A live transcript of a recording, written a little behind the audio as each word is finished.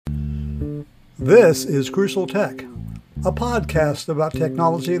This is Crucial Tech, a podcast about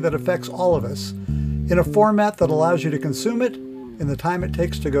technology that affects all of us in a format that allows you to consume it in the time it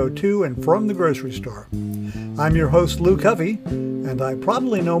takes to go to and from the grocery store. I'm your host, Lou Covey, and I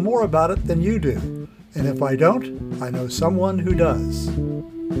probably know more about it than you do. And if I don't, I know someone who does.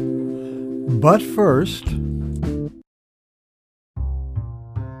 But first,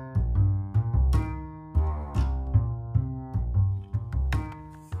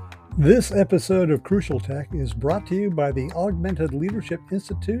 this episode of Crucial Tech is brought to you by the Augmented Leadership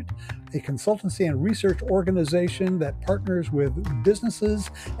Institute, a consultancy and research organization that partners with businesses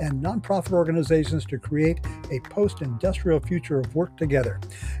and nonprofit organizations to create a post-industrial future of work together.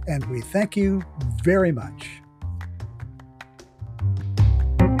 And we thank you very much.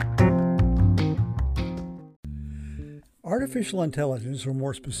 Artificial intelligence, or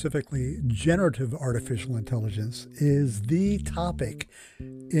more specifically, generative artificial intelligence, is the topic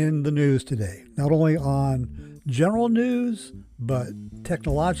in the news today. Not only on general news, but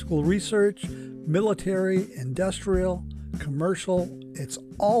technological research, military, industrial, commercial, it's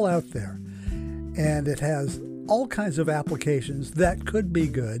all out there. And it has all kinds of applications that could be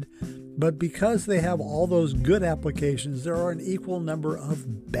good, but because they have all those good applications, there are an equal number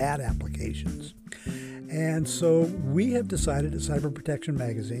of bad applications. And so we have decided at Cyber Protection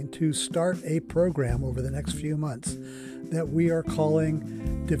Magazine to start a program over the next few months that we are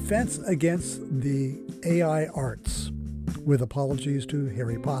calling Defense Against the AI Arts, with apologies to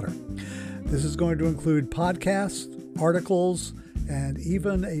Harry Potter. This is going to include podcasts, articles, and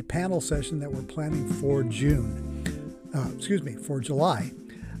even a panel session that we're planning for July.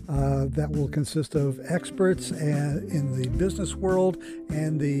 That will consist of experts in the business world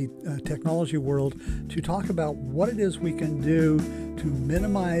and the technology world to talk about what it is we can do to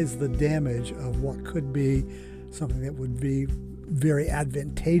minimize the damage of what could be something that would be very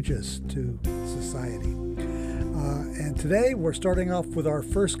advantageous to society. And today we're starting off with our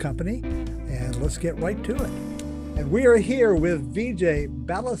first company, and let's get right to it. And we are here with Vijay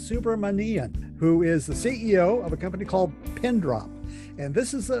Balasubramanian, who is the CEO of a company called Pindrop. And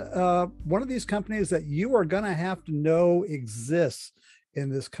this is one of these companies that you are going to have to know exists in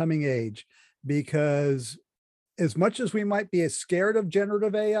this coming age, because as much as we might be scared of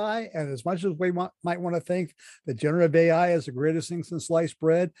generative AI, and as much as we might want to think that generative AI is the greatest thing since sliced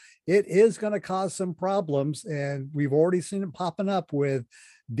bread, it is going to cause some problems. And we've already seen it popping up with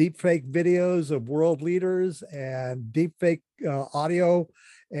deepfake videos of world leaders and deepfake audio,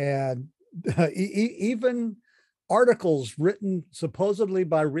 and even articles written supposedly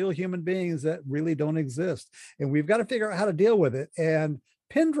by real human beings that really don't exist. And we've got to figure out how to deal with it. And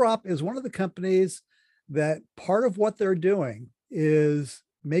Pindrop is one of the companies that part of what they're doing is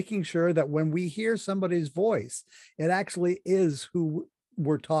making sure that when we hear somebody's voice, it actually is who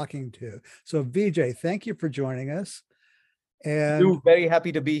we're talking to. So Vijay, thank you for joining us. And I'm very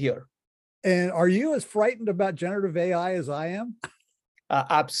happy to be here. And are you as frightened about generative AI as I am?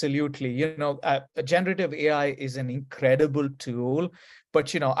 Absolutely. Generative AI is an incredible tool,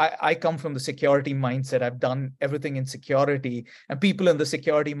 but, I come from the security mindset. I've done everything in security, and people in the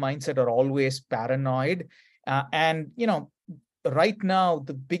security mindset are always paranoid. Right now,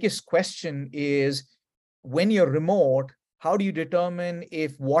 the biggest question is, when you're remote, how do you determine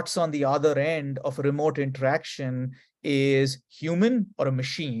if what's on the other end of a remote interaction is human or a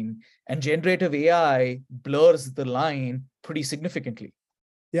machine? And generative AI blurs the line pretty significantly.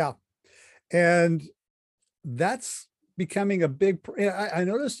 Yeah. And that's becoming a big, I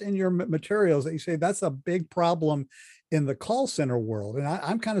noticed in your materials that you say that's a big problem in the call center world. And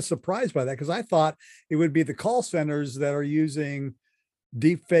I'm kind of surprised by that, because I thought it would be the call centers that are using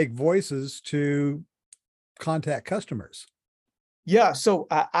deep fake voices to contact customers. Yeah, so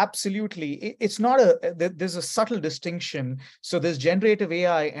absolutely. It's not there's a subtle distinction. So there's generative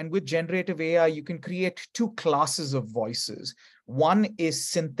AI, and with generative AI, you can create two classes of voices. One is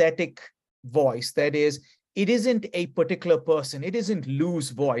synthetic voice. That is, it isn't a particular person. It isn't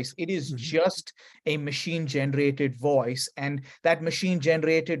Lou's voice. It is just a machine-generated voice. And that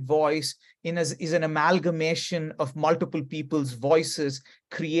machine-generated voice is an amalgamation of multiple people's voices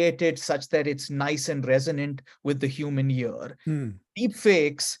created such that it's nice and resonant with the human ear.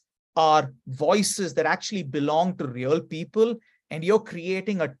 Deepfakes are voices that actually belong to real people, and you're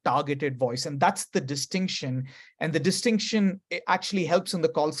creating a targeted voice. And that's the distinction. And the distinction actually helps in the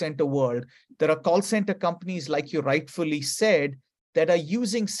call center world. There are call center companies, like you rightfully said, that are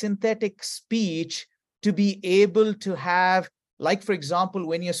using synthetic speech to be able to have, like, for example,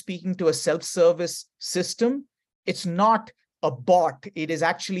 when you're speaking to a self-service system, it's not a bot. It is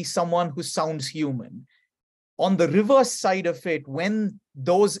actually someone who sounds human. On the reverse side of it, when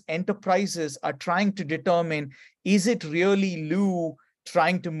those enterprises are trying to determine, is it really Lou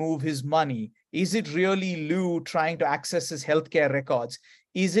trying to move his money? Is it really Lou trying to access his healthcare records?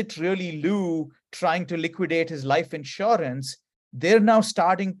 Is it really Lou trying to liquidate his life insurance? They're now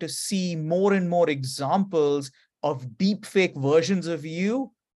starting to see more and more examples of deepfake versions of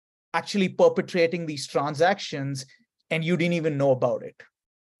you actually perpetrating these transactions, and you didn't even know about it.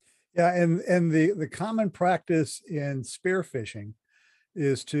 Yeah, and the common practice in spear phishing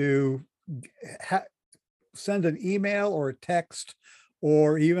is to send an email or a text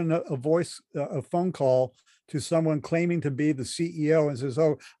or even a voice, a phone call to someone claiming to be the CEO and says,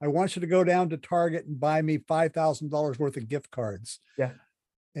 "Oh, I want you to go down to Target and buy me $5,000 worth of gift cards." Yeah.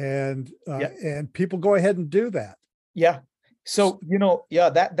 And people go ahead and do that. Yeah. So,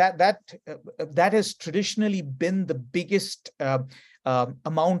 that has traditionally been the biggest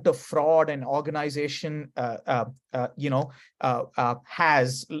amount of fraud an organization has.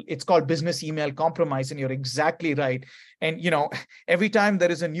 It's called business email compromise, and you're exactly right. And every time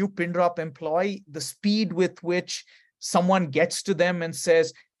there is a new Pindrop employee, the speed with which someone gets to them and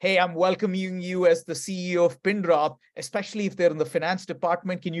says, "Hey, I'm welcoming you as the CEO of Pindrop," especially if they're in the finance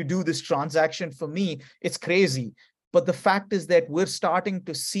department, "Can you do this transaction for me?" It's crazy. But the fact is that we're starting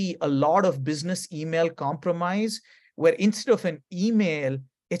to see a lot of business email compromise where instead of an email,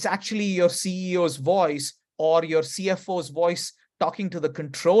 it's actually your CEO's voice or your CFO's voice talking to the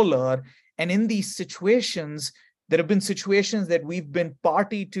controller. And in these situations, there have been situations that we've been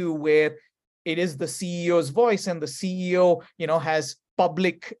party to where it is the CEO's voice and the CEO, has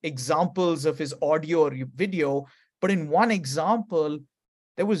public examples of his audio or video. But in one example,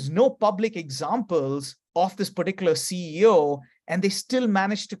 there was no public examples of this particular CEO, and they still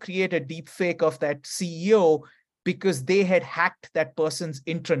managed to create a deep fake of that CEO because they had hacked that person's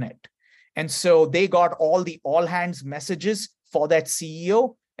intranet. And so they got all the all hands messages for that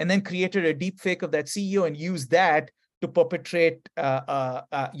CEO and then created a deep fake of that CEO and used that to perpetrate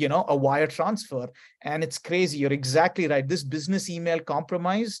a wire transfer. And it's crazy. You're exactly right. This business email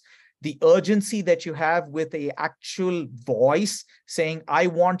compromise, the urgency that you have with a actual voice saying, "I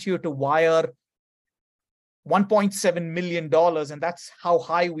want you to wire $1.7 million," and that's how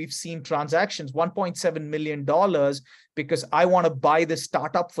high we've seen transactions, $1.7 million, because I want to buy this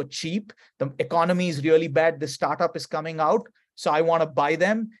startup for cheap. The economy is really bad. The startup is coming out, so I want to buy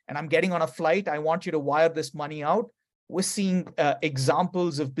them, and I'm getting on a flight. I want you to wire this money out. We're seeing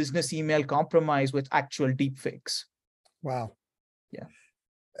examples of business email compromise with actual deepfakes. Wow. Yeah.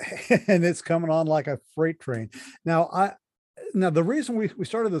 And it's coming on like a freight train. Now, the reason we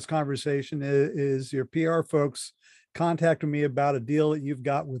started this conversation is your PR folks contacted me about a deal that you've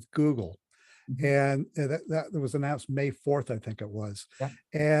got with Google. Mm-hmm. And that was announced May 4th, I think it was. Yeah.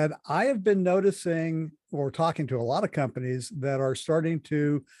 And I have been noticing or talking to a lot of companies that are starting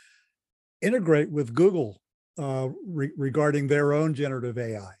to integrate with Google regarding their own generative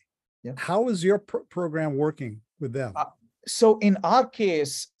AI. Yeah. How is your program working with them? So in our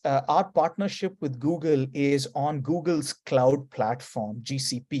case, our partnership with Google is on Google's cloud platform,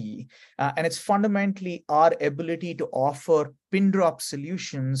 GCP. And it's fundamentally our ability to offer Pindrop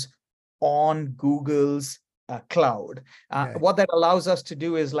solutions on Google's cloud. Okay. What that allows us to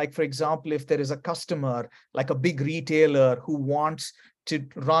do is, like, for example, if there is a customer, like a big retailer who wants to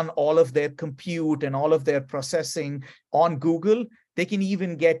run all of their compute and all of their processing on Google, they can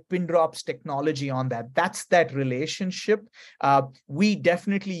even get Pindrop's technology on that. That's that relationship. We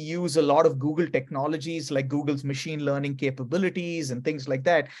definitely use a lot of Google technologies, like Google's machine learning capabilities and things like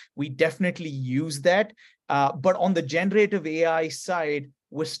that. We definitely use that. But on the generative AI side,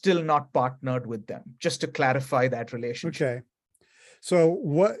 we're still not partnered with them, just to clarify that relationship. Okay.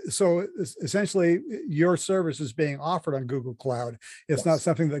 So essentially your service is being offered on Google Cloud. It's Yes. not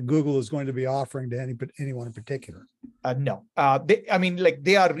something that Google is going to be offering to anyone in particular. No,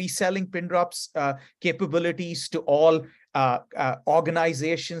 they are reselling Pindrop's capabilities to all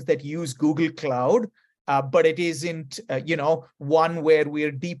organizations that use Google Cloud, but it isn't, one where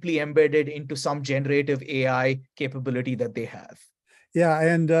we're deeply embedded into some generative AI capability that they have. Yeah,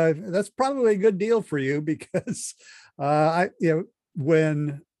 and that's probably a good deal for you because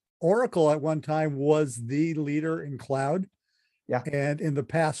when Oracle at one time was the leader in cloud, yeah, and in the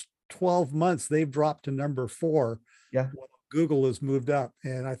past 12 months they've dropped to number 4. Yeah, Google has moved up,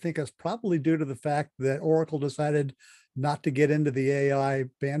 and I think it's probably due to the fact that Oracle decided not to get into the AI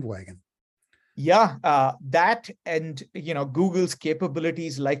bandwagon. Yeah, that and Google's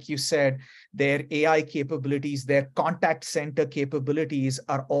capabilities, like you said, their AI capabilities, their contact center capabilities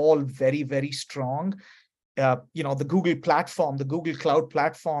are all very, very strong. the Google platform, the Google Cloud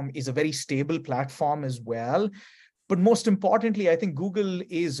platform is a very stable platform as well. But most importantly, I think Google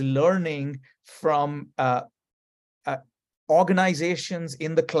is learning from organizations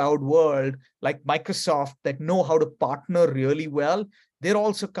in the cloud world like Microsoft that know how to partner really well. They're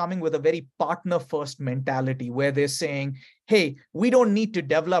also coming with a very partner first mentality where they're saying, hey, we don't need to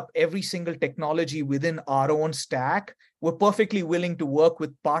develop every single technology within our own stack. We're perfectly willing to work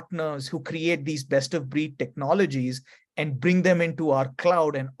with partners who create these best of breed technologies and bring them into our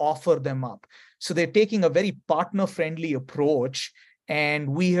cloud and offer them up. So they're taking a very partner friendly approach. And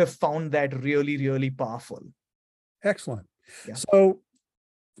we have found that really, really powerful. Excellent. Yeah. So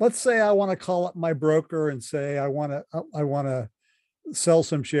let's say I want to call up my broker and say, I want to sell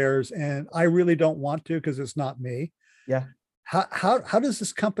some shares, and I really don't want to because it's not me. Yeah. How does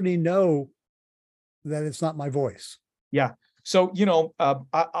this company know that it's not my voice? Yeah. So,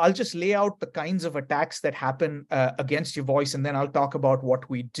 I'll just lay out the kinds of attacks that happen against your voice, and then I'll talk about what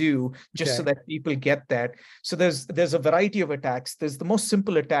we do just so that people get that. So there's a variety of attacks. There's the most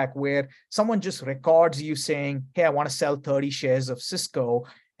simple attack where someone just records you saying, hey, I want to sell 30 shares of Cisco.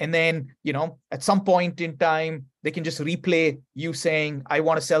 And then, at some point in time, they can just replay you saying, I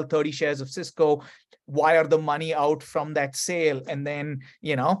want to sell 30 shares of Cisco, wire the money out from that sale, and then,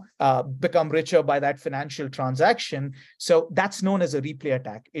 become richer by that financial transaction. So that's known as a replay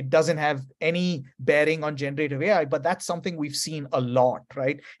attack. It doesn't have any bearing on generative AI, but that's something we've seen a lot,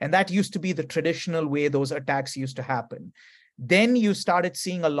 right? And that used to be the traditional way those attacks used to happen. Then you started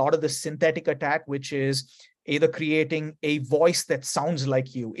seeing a lot of the synthetic attack, which is either creating a voice that sounds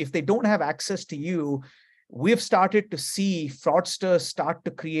like you. If they don't have access to you, we've started to see fraudsters start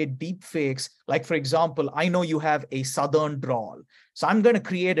to create deep fakes. Like, for example, I know you have a Southern drawl. So I'm going to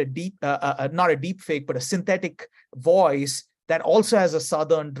create not a deep fake, but a synthetic voice that also has a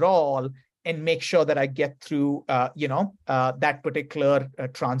Southern drawl and make sure that I get through, that particular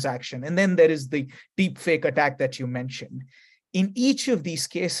transaction. And then there is the deep fake attack that you mentioned. In each of these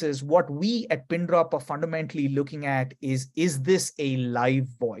cases, what we at Pindrop are fundamentally looking at is this a live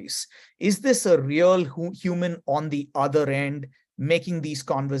voice? Is this a real human on the other end making these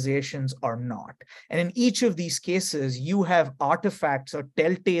conversations or not? And in each of these cases, you have artifacts or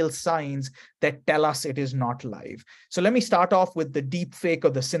telltale signs that tell us it is not live. So let me start off with the deep fake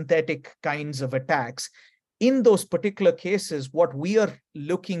or the synthetic kinds of attacks. In those particular cases, what we are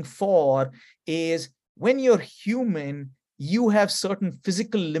looking for is when you're human, you have certain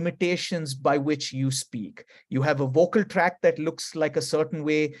physical limitations by which you speak. You have a vocal tract that looks like a certain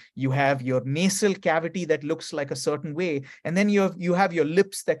way. You have your nasal cavity that looks like a certain way. And then you have your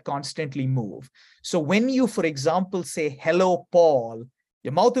lips that constantly move. So when you, for example, say, hello, Paul,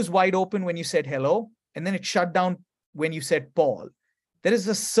 your mouth is wide open when you said hello, and then it shut down when you said Paul. There is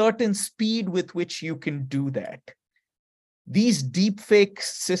a certain speed with which you can do that. These deepfake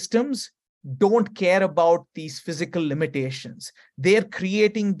systems don't care about these physical limitations. They're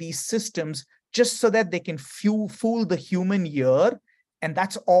creating these systems just so that they can fool the human ear, and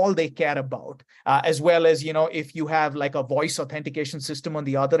that's all they care about. As well as, if you have like a voice authentication system on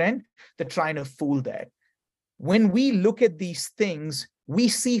the other end, they're trying to fool that. When we look at these things, we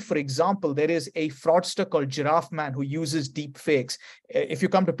see, for example, there is a fraudster called Giraffe Man who uses deep fakes. If you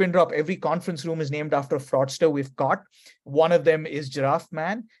come to Pindrop, every conference room is named after a fraudster we've got. One of them is Giraffe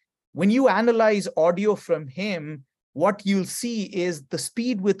Man. When you analyze audio from him, what you'll see is the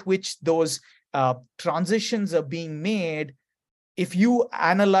speed with which those transitions are being made. If you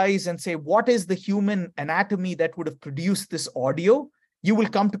analyze and say, what is the human anatomy that would have produced this audio, you will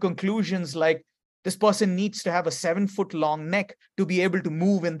come to conclusions like, this person needs to have a 7-foot long neck to be able to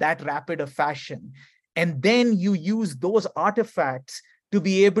move in that rapid a fashion. And then you use those artifacts to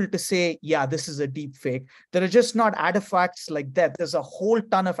be able to say, yeah, this is a deep fake. There are just not artifacts like that. There's a whole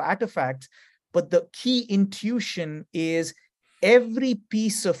ton of artifacts, but the key intuition is every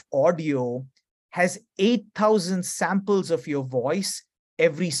piece of audio has 8,000 samples of your voice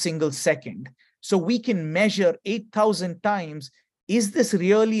every single second. So we can measure 8,000 times, is this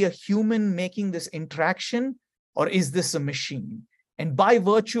really a human making this interaction, or is this a machine? And by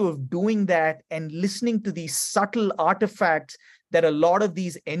virtue of doing that and listening to these subtle artifacts that a lot of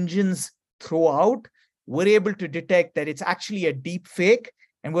these engines throw out, we're able to detect that it's actually a deep fake.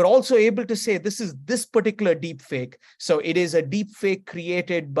 And we're also able to say this is this particular deep fake. So it is a deep fake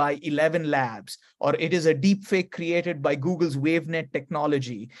created by 11 labs, or it is a deep fake created by Google's WaveNet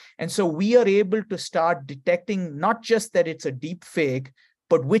technology. And so we are able to start detecting not just that it's a deep fake,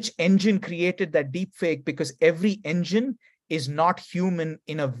 but which engine created that deep fake, because every engine is not human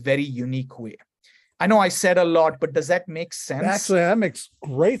in a very unique way. I know I said a lot, but does that make sense? Actually, that makes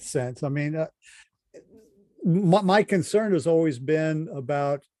great sense. I mean, my concern has always been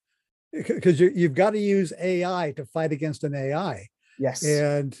about, because you've got to use AI to fight against an AI. Yes.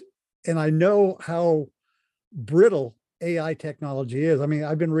 And I know how brittle AI technology is. I mean,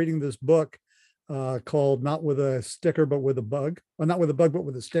 I've been reading this book called Not With a Sticker, But With a Bug. Well, not with a bug, but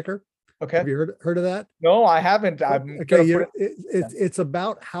with a sticker. Okay. Have you heard of that? No, I haven't. I'm Okay, gonna put it. it's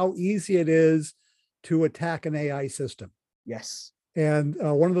about how easy it is to attack an AI system. Yes. And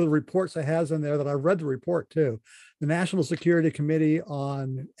one of the reports I has in there that I read the report too, the National Security Committee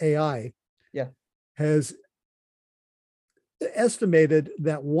on AI Yeah. has estimated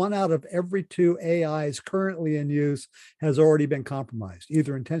that 1 out of every 2 AIs currently in use has already been compromised,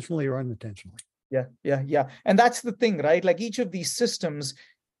 either intentionally or unintentionally. Yeah. Yeah. Yeah. And that's the thing, right? Like each of these systems,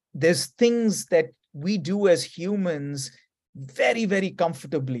 there's things that we do as humans very, very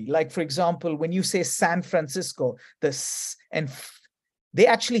comfortably. Like, for example, when you say San Francisco, they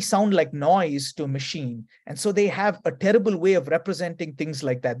actually sound like noise to a machine. And so they have a terrible way of representing things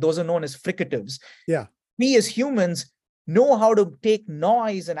like that. Those are known as fricatives. Yeah. We as humans know how to take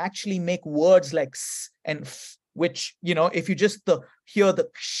noise and actually make words like s and f, which, if you just hear the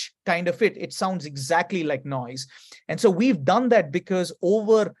sh kind of it sounds exactly like noise. And so we've done that because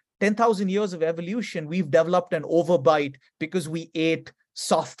over 10,000 years of evolution, we've developed an overbite because we ate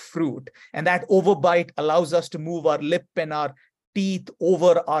soft fruit. And that overbite allows us to move our lip and our teeth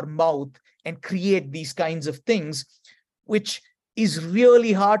over our mouth and create these kinds of things, which is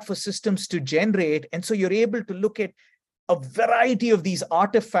really hard for systems to generate. And so you're able to look at a variety of these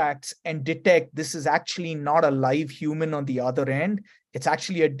artifacts and detect this is actually not a live human on the other end. It's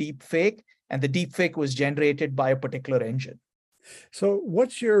actually a deep fake, and the deep fake was generated by a particular engine. So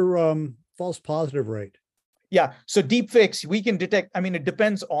what's your false positive rate? Yeah, so deepfakes, we can detect. I mean, it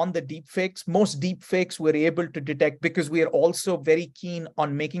depends on the deepfakes. Most deepfakes we're able to detect because we are also very keen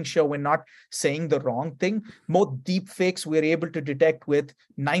on making sure we're not saying the wrong thing. Most deepfakes we're able to detect with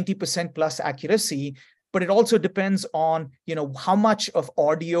 90% plus accuracy, but it also depends on, how much of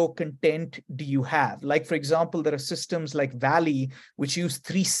audio content do you have? Like, for example, there are systems like Valley, which use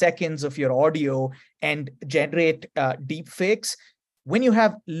 3 seconds of your audio and generate deepfakes. When you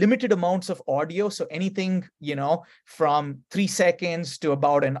have limited amounts of audio, so anything, from 3 seconds to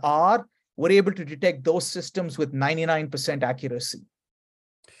about an hour, we're able to detect those systems with 99% accuracy.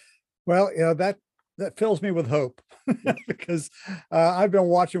 Well, that fills me with hope because I've been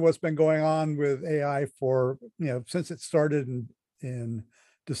watching what's been going on with AI for, since it started in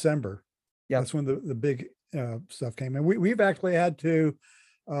December. Yeah. That's when the big stuff came. And we've actually had to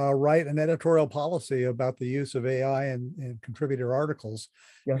write an editorial policy about the use of AI in contributor articles,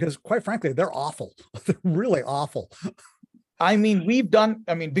 because quite frankly, they're awful. They're really awful. I mean,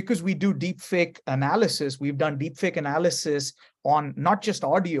 because we do deepfake analysis, we've done deepfake analysis on not just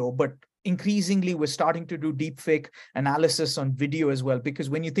audio, but increasingly we're starting to do deepfake analysis on video as well. Because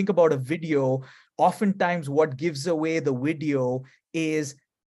when you think about a video, oftentimes what gives away the video is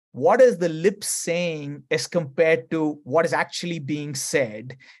what is the lip saying as compared to what is actually being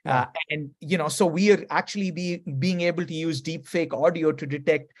said. Yeah. So we are actually being able to use deepfake audio to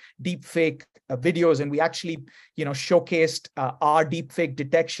detect deepfake videos. And we actually, showcased our deepfake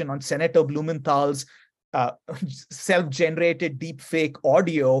detection on Senator Blumenthal's self-generated deepfake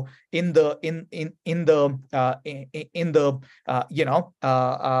audio in the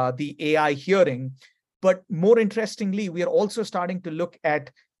AI hearing. But more interestingly, we are also starting to look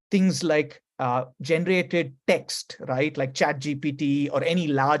at things like generated text, right? Like ChatGPT or any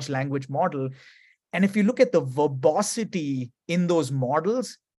large language model. And if you look at the verbosity in those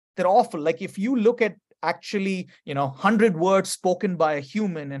models, they're awful. Like if you look at actually, 100 words spoken by a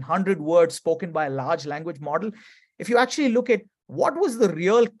human and 100 words spoken by a large language model, if you actually look at what was the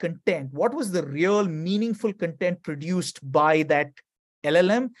real content, what was the real meaningful content produced by that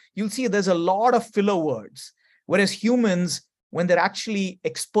LLM, you'll see there's a lot of filler words. Whereas humans, when they're actually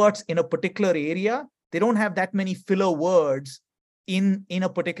experts in a particular area, they don't have that many filler words in a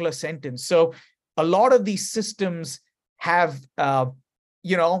particular sentence. So a lot of these systems have,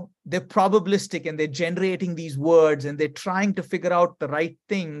 they're probabilistic and they're generating these words and they're trying to figure out the right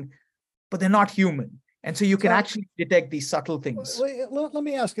thing, but they're not human. And so you can actually detect these subtle things. Let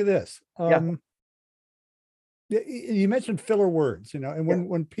me ask you this. Yeah. You mentioned filler words, and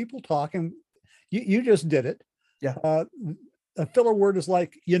when people talk, and you just did it. Yeah. A filler word is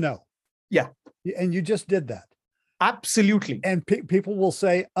like, Yeah. And you just did that. Absolutely. And people will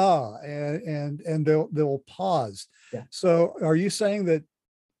say, and they'll pause. Yeah. So are you saying that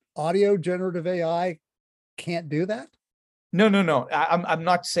audio generative AI can't do that? No. I'm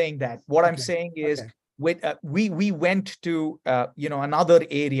not saying that. What I'm saying is we went to another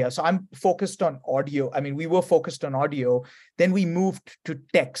area. So I'm focused on audio. I mean, we were focused on audio. Then we moved to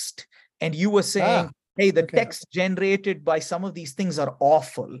text, and you were saying, hey, the text generated by some of these things are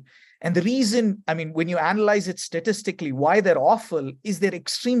awful. And the reason, I mean, when you analyze it statistically, why they're awful is they're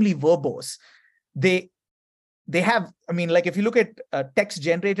extremely verbose. They have, I mean, like if you look at text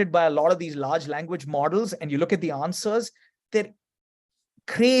generated by a lot of these large language models and you look at the answers, they're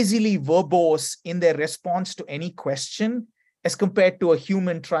crazily verbose in their response to any question as compared to a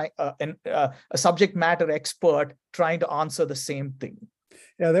human a subject matter expert trying to answer the same thing.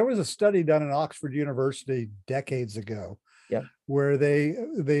 Yeah, there was a study done at Oxford University decades ago, where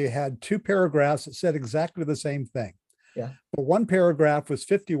they had two paragraphs that said exactly the same thing. Yeah. But one paragraph was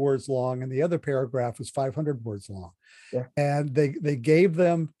 50 words long and the other paragraph was 500 words long. Yeah. And they gave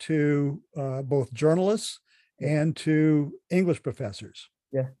them to both journalists and to English professors.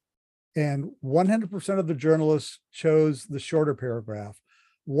 Yeah. And 100% of the journalists chose the shorter paragraph.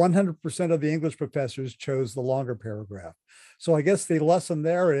 100% of the English professors chose the longer paragraph. So I guess the lesson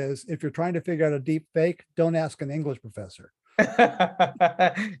there is, if you're trying to figure out a deep fake, don't ask an English professor.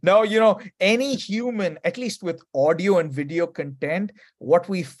 No, any human, at least with audio and video content, what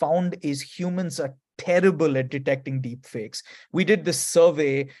we found is humans are terrible at detecting deep fakes. We did this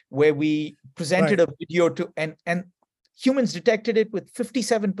survey where we presented a video to, and humans detected it with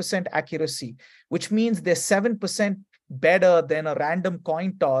 57% accuracy, which means they're 7% better than a random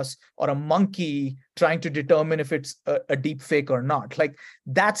coin toss or a monkey trying to determine if it's a deep fake or not. Like,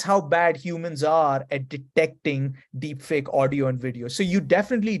 that's how bad humans are at detecting deep fake audio and video. So you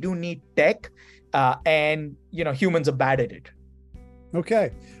definitely do need tech, and humans are bad at it.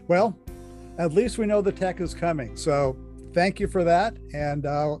 Okay, well, at least we know the tech is coming. So thank you for that, and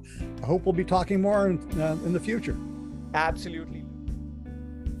I hope we'll be talking more in the future. Absolutely.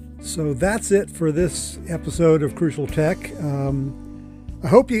 So that's it for this episode of Crucial Tech. I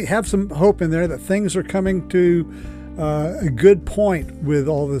hope you have some hope in there that things are coming to a good point with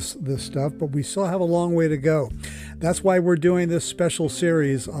all this stuff, but we still have a long way to go. That's why we're doing this special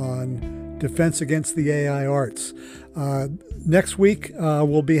series on defense against the AI arts. Next week,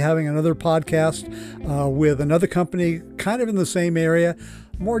 we'll be having another podcast with another company kind of in the same area,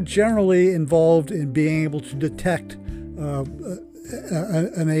 more generally involved in being able to detect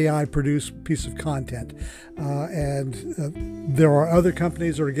an AI-produced piece of content. And there are other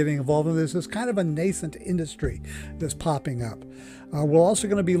companies that are getting involved in this. It's kind of a nascent industry that's popping up. We're also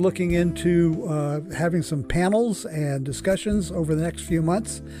going to be looking into having some panels and discussions over the next few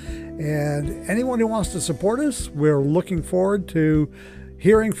months. And anyone who wants to support us, we're looking forward to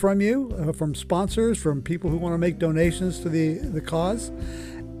hearing from you, from sponsors, from people who want to make donations to the cause.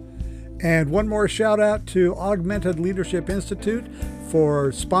 And one more shout out to Augmented Leadership Institute for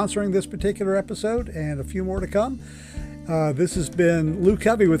sponsoring this particular episode, and a few more to come. This has been Lou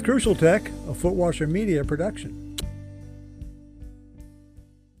Covey with Crucial Tech, a Footwasher Media production.